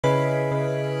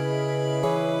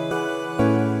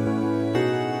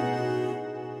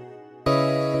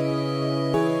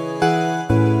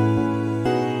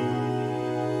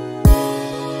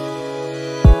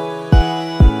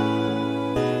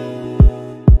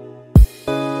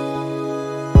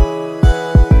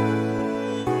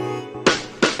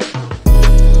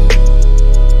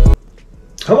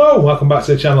Hello, welcome back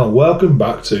to the channel. Welcome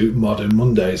back to Modern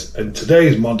Mondays. And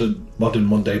today's Modern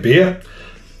Monday beer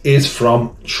is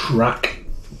from Track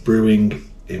Brewing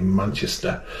in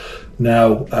Manchester.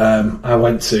 Now, I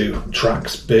went to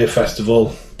Track's Beer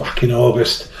Festival back in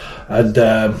August, and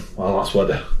well, that's where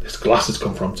this glass has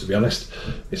come from, to be honest.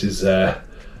 This is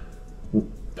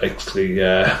basically,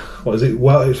 what is it?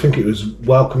 Well, I think it was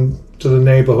Welcome to the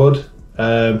Neighbourhood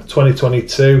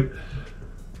 2022,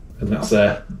 and that's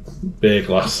their beer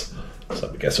glass. So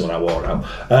let me get someone I wore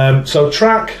out. So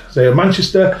Track, they're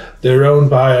Manchester. They're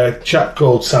owned by a chap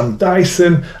called Sam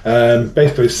Dyson.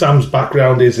 Basically, Sam's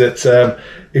background is that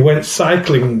he went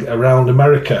cycling around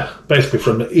America, basically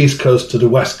from the East Coast to the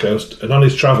West Coast. And on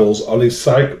his travels, on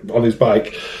his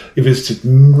bike, he visited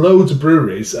loads of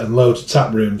breweries and loads of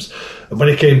tap rooms. And when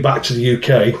he came back to the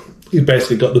UK, he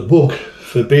basically got the bug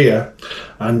for beer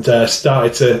and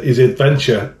started his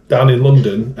adventure down in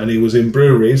London, and he was in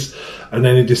breweries, and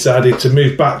then he decided to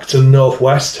move back to the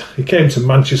Northwest. He came to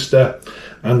Manchester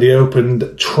and he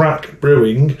opened Track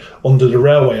Brewing under the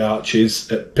railway arches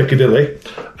at Piccadilly,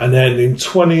 and then in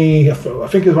I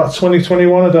think it was about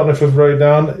 2021, I don't know if I've wrote it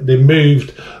down, they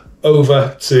moved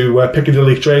over to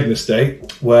Piccadilly Trading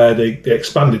Estate, where they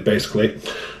expanded basically,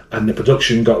 and the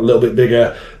production got a little bit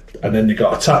bigger. And then they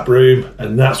got a tap room,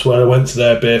 and that's where I went to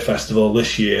their beer festival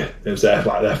this year. It was their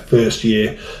first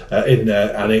year in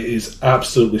there, and it is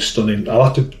absolutely stunning.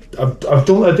 I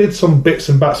did some bits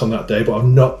and bats on that day, but I've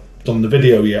not done the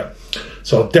video yet,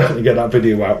 so I'll definitely get that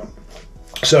video out.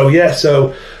 So yeah,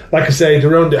 so like I say,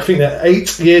 I think they're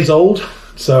 8 years old.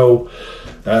 So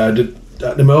at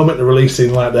the moment they're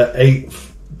releasing like their 8th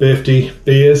birthday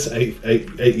beers, eight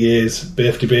years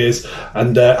birthday beers,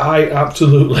 and I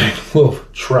absolutely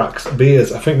love Track's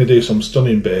beers. I think they do some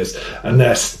stunning beers, and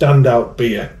their standout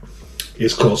beer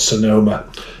is called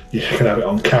Sonoma. You can have it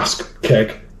on cask,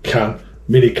 keg, can,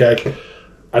 mini keg,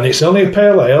 and it's only a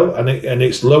pale ale, and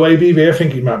it's low ABV. I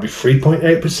think it might be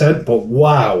 3.8%, but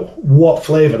wow, what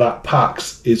flavour that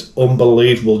packs is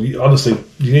unbelievable. Honestly,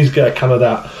 you need to get a can of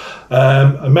that.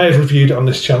 I may have reviewed it on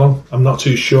this channel, I'm not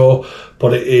too sure,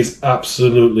 but it is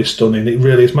absolutely stunning. It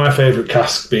really is my favourite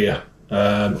cask beer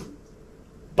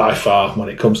by far when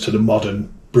it comes to the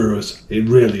modern brewers. It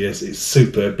really is. It's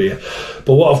superb beer.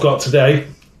 But what I've got today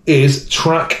is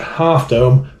Track Half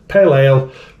Dome Pale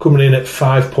Ale, coming in at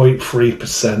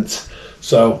 5.3%.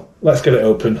 So let's get it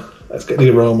open. Let's get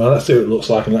the aroma. Let's see what it looks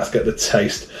like, and let's get the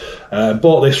taste.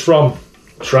 Bought this from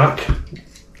Track,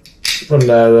 from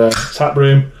their tap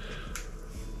room.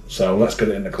 So let's get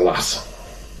it in the glass.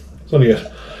 It's only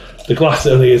the glass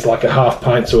only is like a half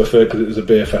pint to a third because it was a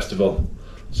beer festival.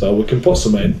 So we can put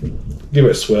some in, give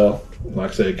it a swirl,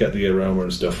 like I say, get the aroma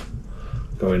and stuff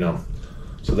going on.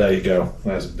 So there you go.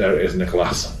 There it is in the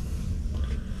glass.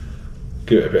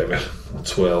 Give it a bit of a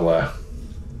twirl there.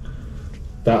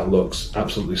 That looks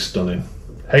absolutely stunning.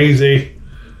 Hazy,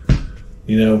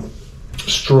 you know,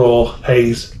 straw,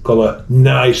 haze colour,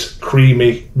 nice,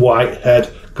 creamy, white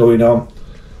head going on.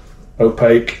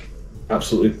 Opaque,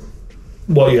 absolutely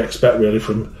what you expect really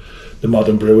from the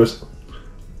modern brewers.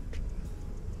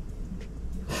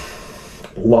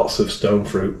 Lots of stone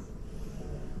fruit,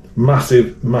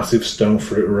 massive stone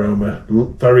fruit aroma,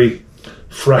 very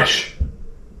fresh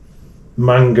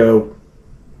mango,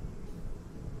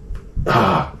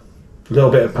 a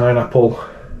little bit of pineapple,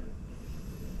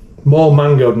 more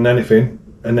mango than anything,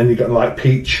 and then you got like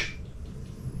peach.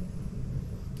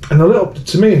 And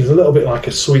to me, there's a little bit like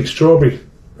a sweet strawberry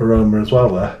aroma as well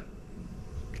there.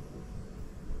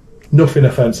 Nothing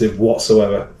offensive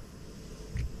whatsoever.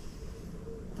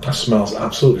 That smells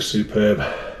absolutely superb.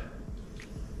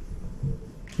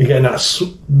 You're getting that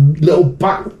little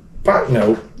back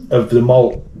note of the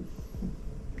malt,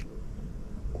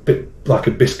 bit like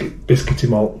a biscuity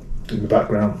malt in the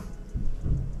background.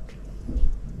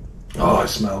 Oh, it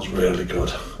smells really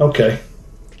good. Okay,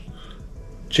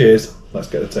 cheers. Let's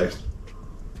get a taste.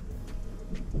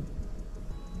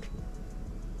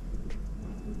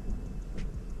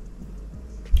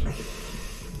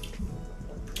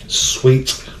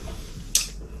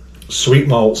 Sweet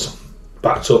malts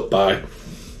backed up by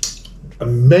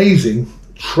amazing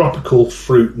tropical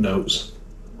fruit notes.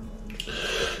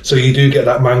 So you do get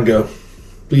that mango,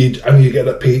 but you get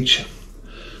that peach,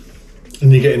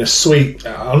 and you're getting a sweet,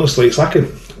 honestly, it's like a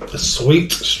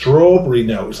sweet strawberry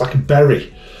note. It's like a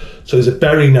berry. So there's a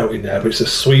berry note in there, but it's a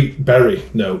sweet berry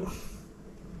note.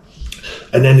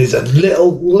 And then there's a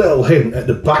little hint at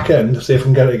the back end. See if I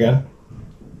can get it again.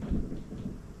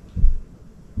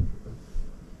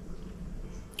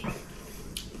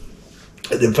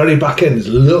 At the very back end, there's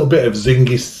a little bit of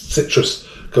zingy citrus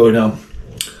going on.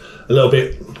 A little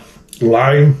bit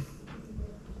lime.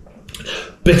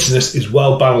 Bitterness is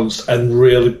well balanced and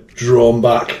really drawn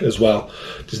back as well.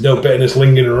 There's no bitterness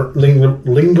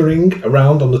lingering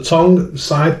around on the tongue, the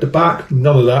side, the back,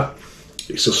 none of that.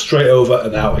 It's just straight over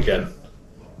and out again.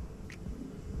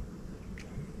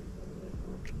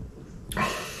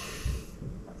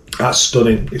 That's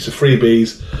stunning. It's a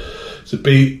freebies. It's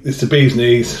the bee's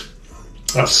knees.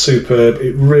 That's superb.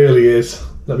 It really is.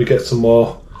 Let me get some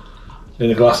more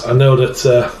in a glass. I know that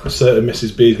a certain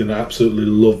Mrs. B is going to absolutely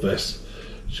love this.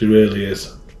 She really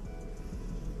is.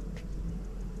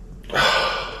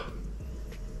 I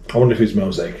wonder if there's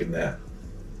mosaic in there,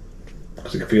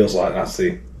 because it feels like that's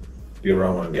the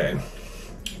aroma I'm getting.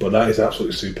 But that is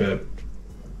absolutely superb.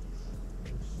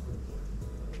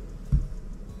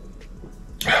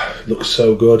 It looks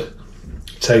so good.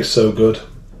 Tastes so good.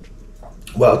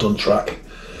 Well done, track.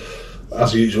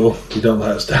 As usual, you don't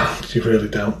let us down. You really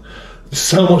don't. There's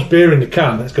so much beer in the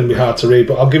can, it's going to be hard to read,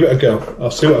 but I'll give it a go.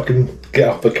 I'll see what I can get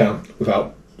off the can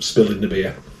without spilling the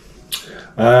beer.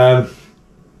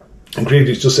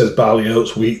 Ingredients just says barley,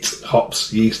 oats, wheat,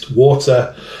 hops, yeast,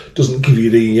 water. Doesn't give you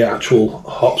the actual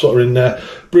hops that are in there.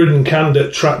 Brewed and canned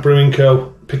at Track Brewing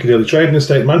Co., Piccadilly Trading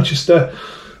Estate, Manchester.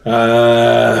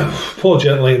 Pour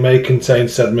gently, it may contain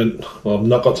sediment. Well, I've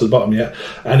not got to the bottom yet.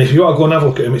 And if you want to go and have a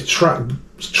look at them, it's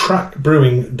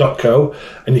trackbrewing.co,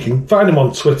 and you can find them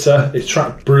on Twitter. It's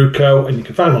Track Brew Co, and you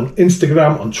can find them on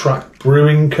Instagram on Track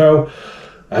Brewing Co.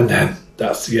 And then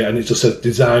that's, yeah, and it just says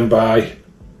designed by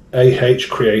AH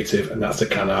Creative, and that's a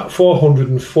can out.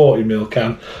 440ml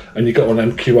can, and you got one of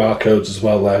them QR codes as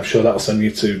well there. I'm sure that'll send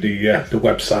you to the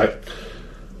website.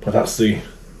 But that's the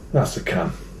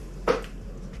can.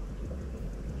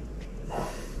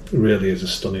 It really is a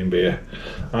stunning beer.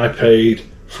 I paid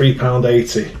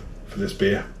 £3.80 for this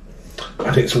beer.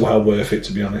 I think it's well worth it,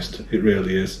 to be honest. It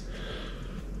really is.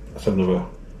 Let's have another.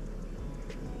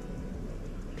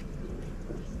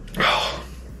 Oh,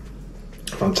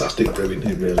 fantastic brewing.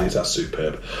 It really is. That's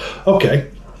superb.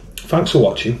 Okay. Thanks for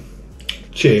watching.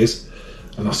 Cheers.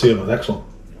 And I'll see you on the next one.